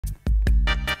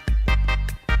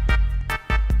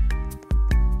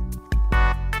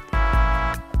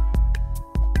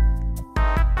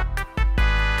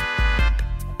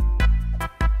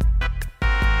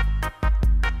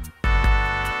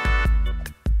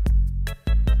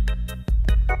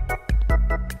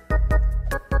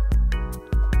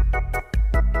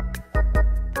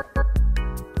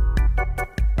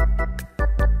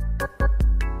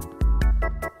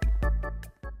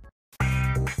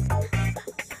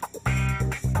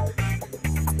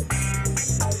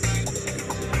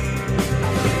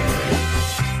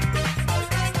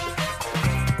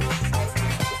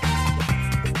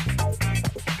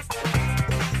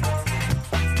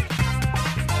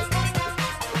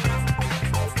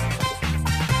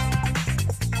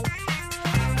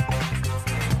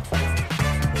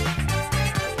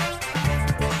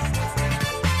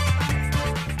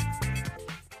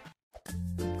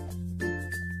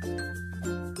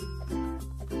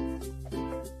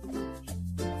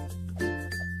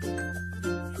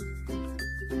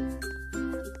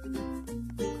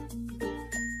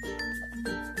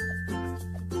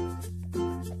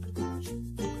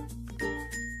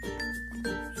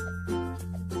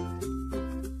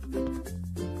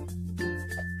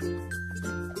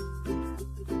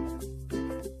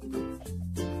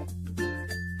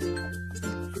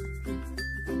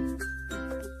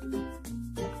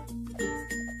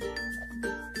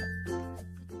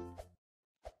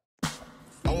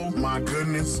my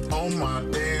goodness, oh my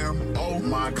damn, oh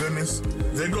my goodness.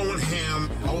 They're going ham,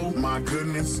 oh my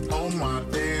goodness, oh my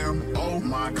damn, oh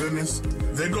my goodness.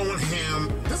 They're going ham.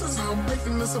 This is how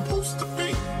bacon is supposed to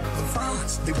be. The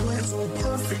fries, they blend so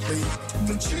perfectly.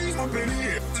 The cheese up in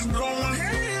here is going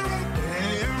ham.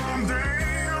 Damn,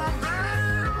 damn,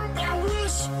 damn. I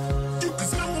wish you could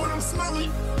smell what I'm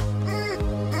smelling.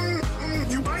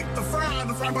 You bite the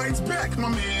fry bites back, my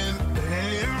man.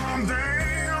 Damn,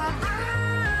 damn, damn.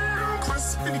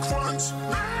 Crispy crunch.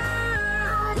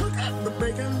 Damn. Look at the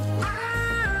bacon.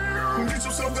 Damn. Get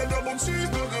yourself that double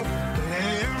cheeseburger.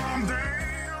 Damn, damn.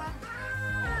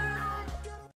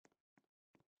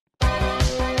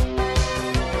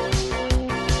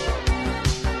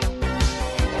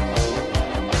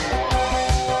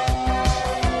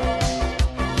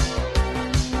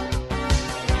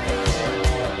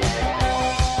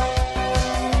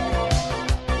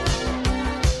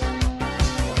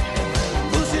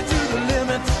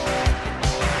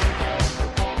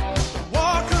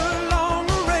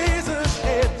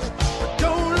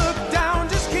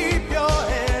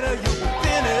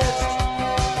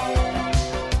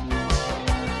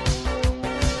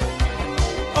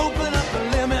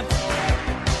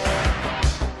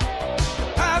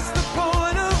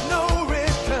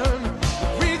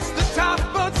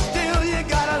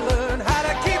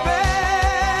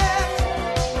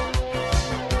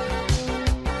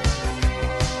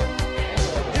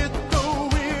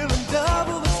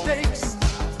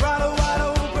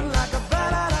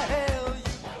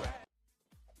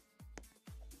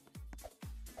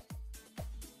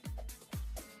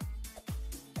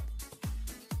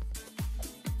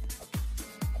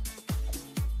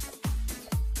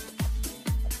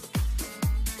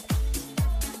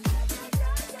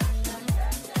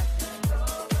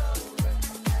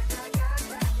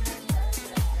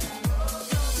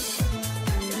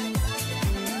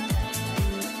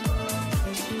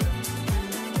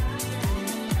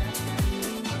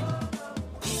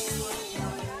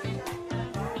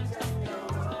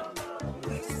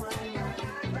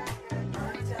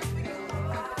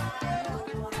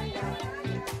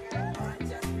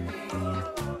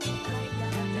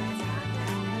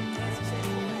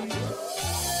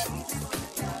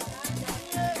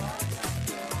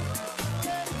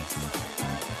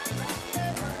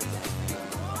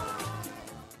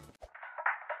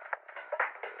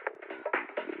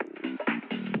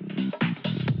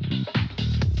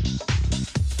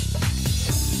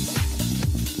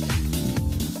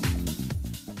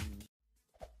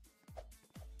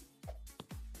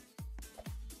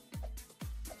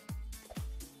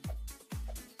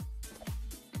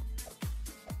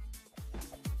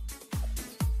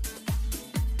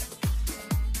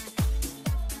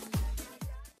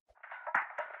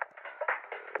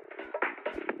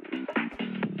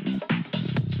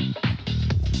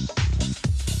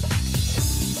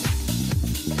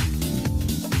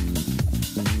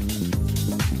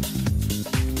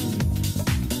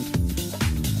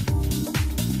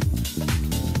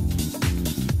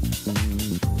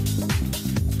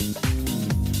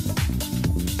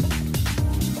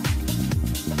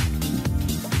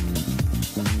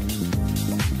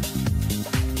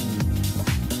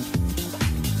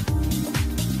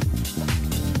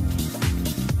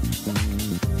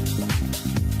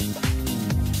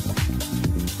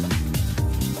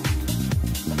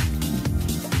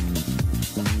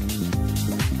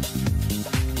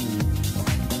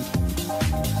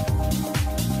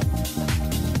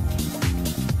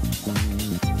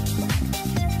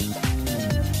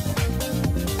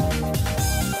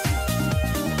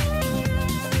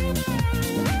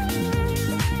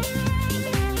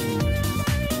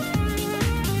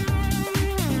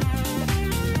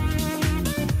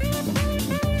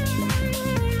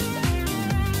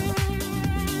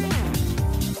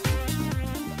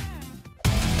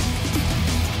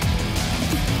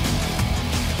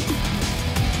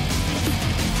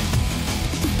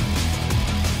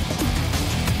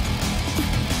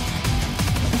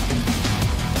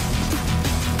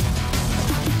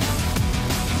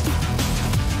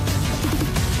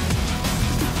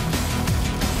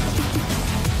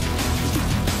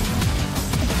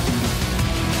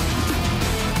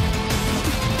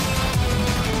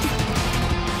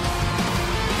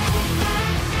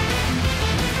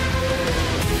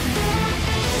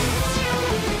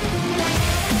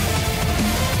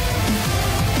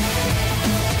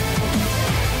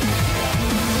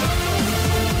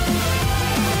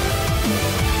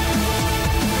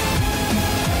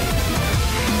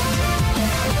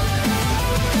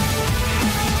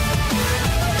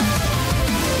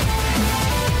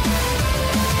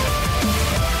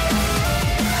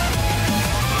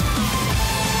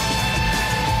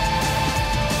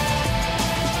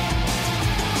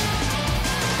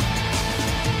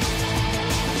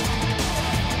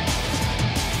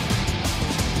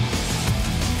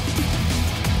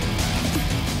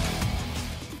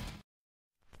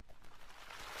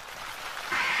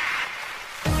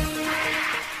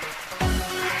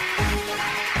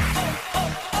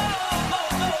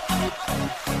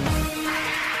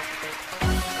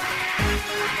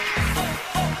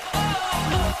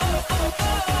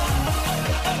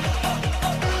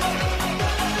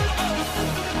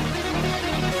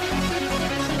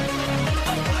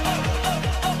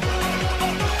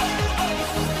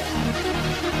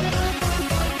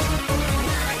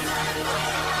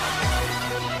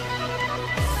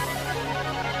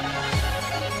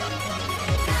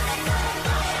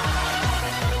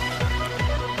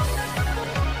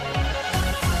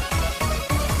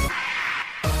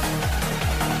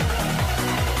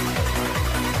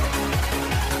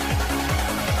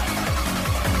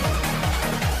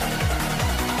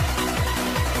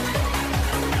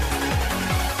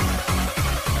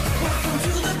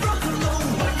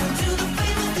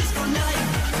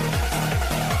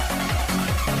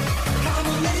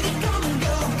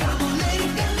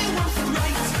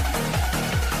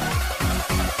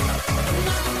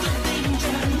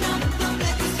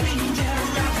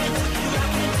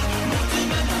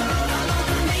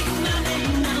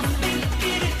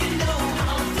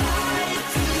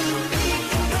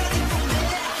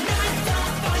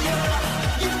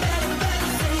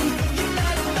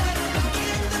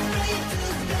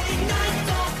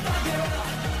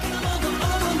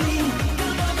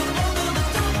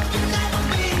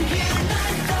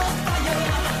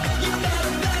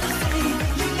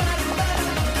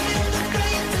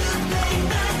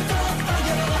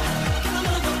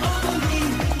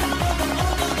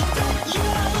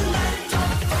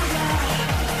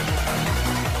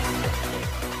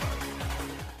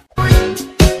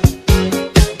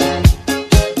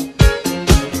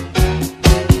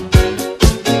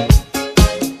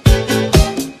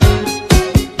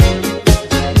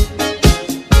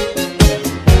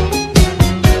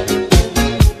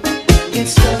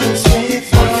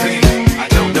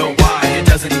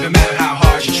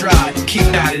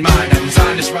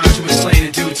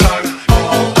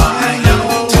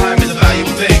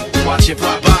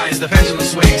 as the pendulum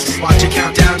swings. Watch it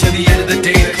count down to the end of the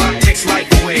day. The clock takes life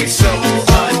away. So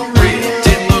unreal.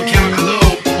 Didn't look out below.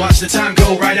 Watch the time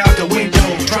go right out the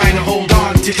window. Trying to hold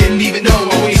on to didn't even know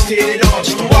I wasted it all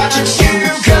just to watch you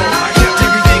go. I kept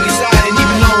everything inside, and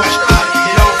even though I tried,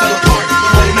 it all fell apart.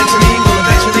 What it meant to me will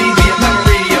eventually be a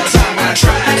memory of the time when I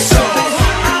tried so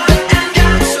hard and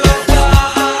got so far.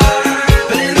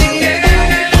 But in the end,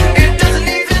 it doesn't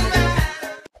even matter.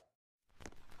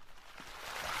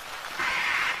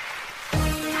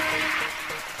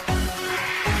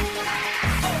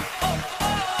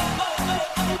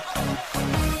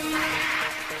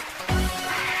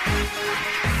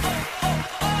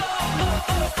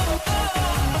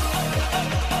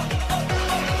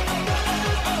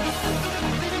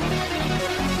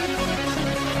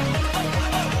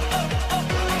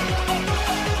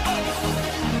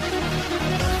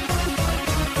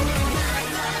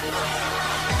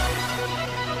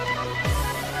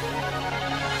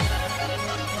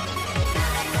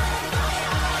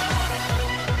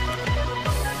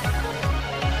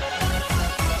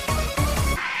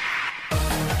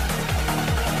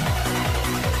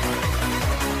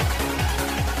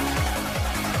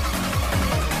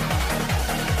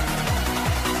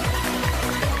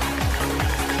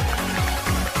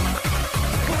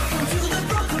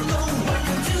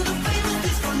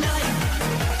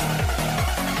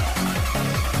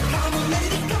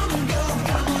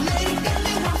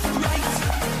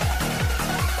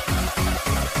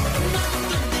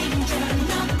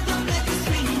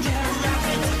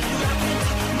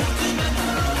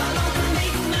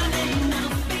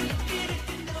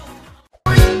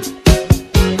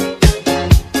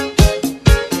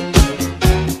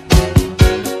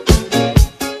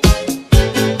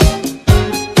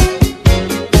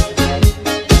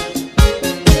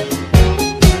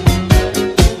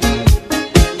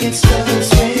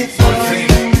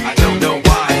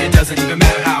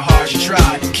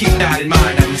 Keep that in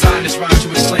mind, I designed this rhyme to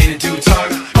explain in due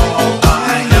time. All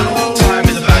I know, time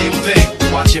is a valuable thing.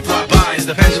 Watch it fly by as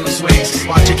the pendulum swings.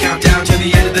 Watch it count down to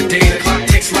the end of the day. The clock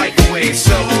takes life away.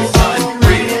 So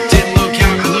unreal, didn't look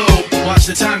out below. Watch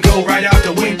the time go right out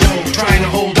the window. Trying to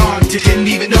hold on to didn't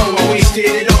even know I wasted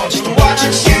it all just to watch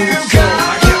you go.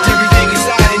 I kept everything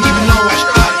inside, and even though I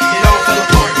tried, it all fell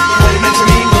apart. What it meant to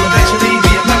me will eventually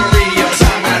be a memory of the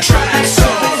time when I tried so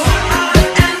hard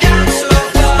and got so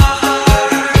far.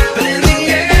 But in the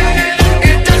end,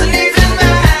 it doesn't even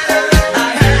matter. I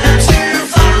had to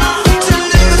fall to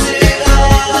lose it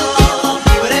all.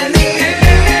 But in the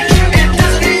end, it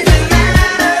doesn't even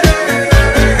matter.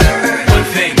 One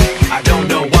thing, I don't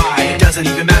know why. It doesn't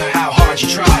even matter how hard you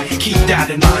try. Keep that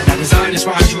in mind. I designed this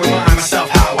rhyme to remind myself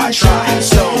how I tried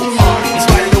so hard. In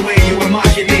spite of the way you were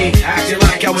mocking me, acting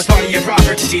like I was part of your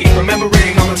property.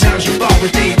 Remembering all the times you fought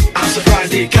with me, I'm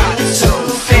surprised it got so.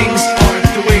 Things aren't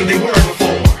the way they were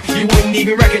before. You wouldn't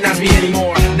even recognize me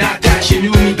anymore. Not that you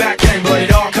knew me back then, but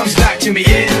it all comes back to me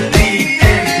in the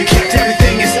end. You kept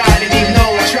everything inside, and even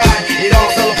though I tried, it all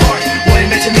fell apart. What it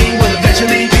meant to me will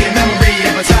eventually be a memory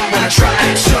of a time when I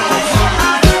tried so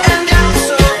hard and got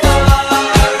so far.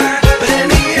 But in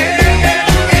the end,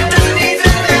 it doesn't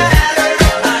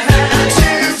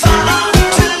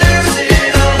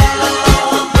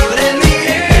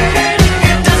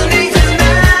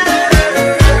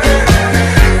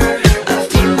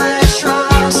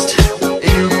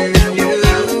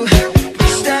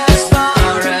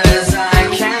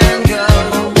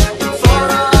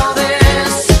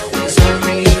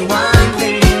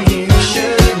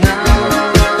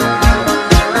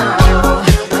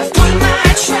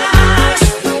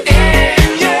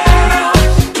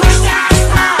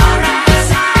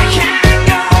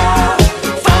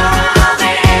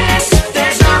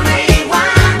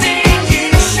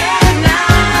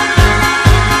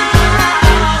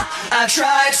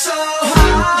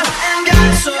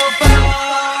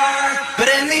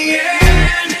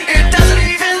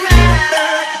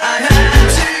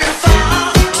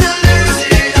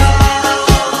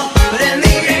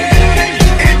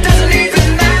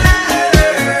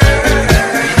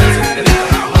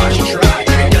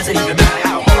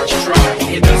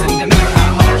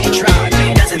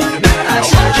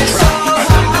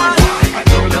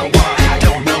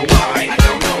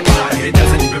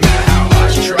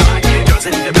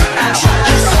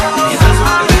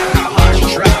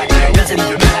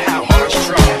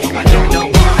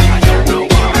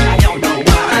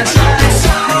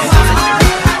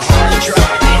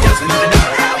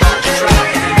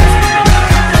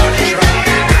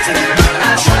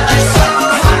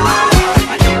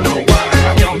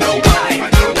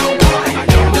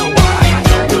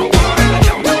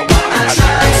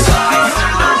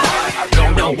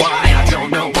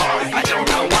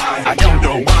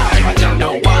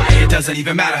doesn't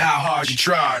even matter how hard you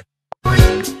try.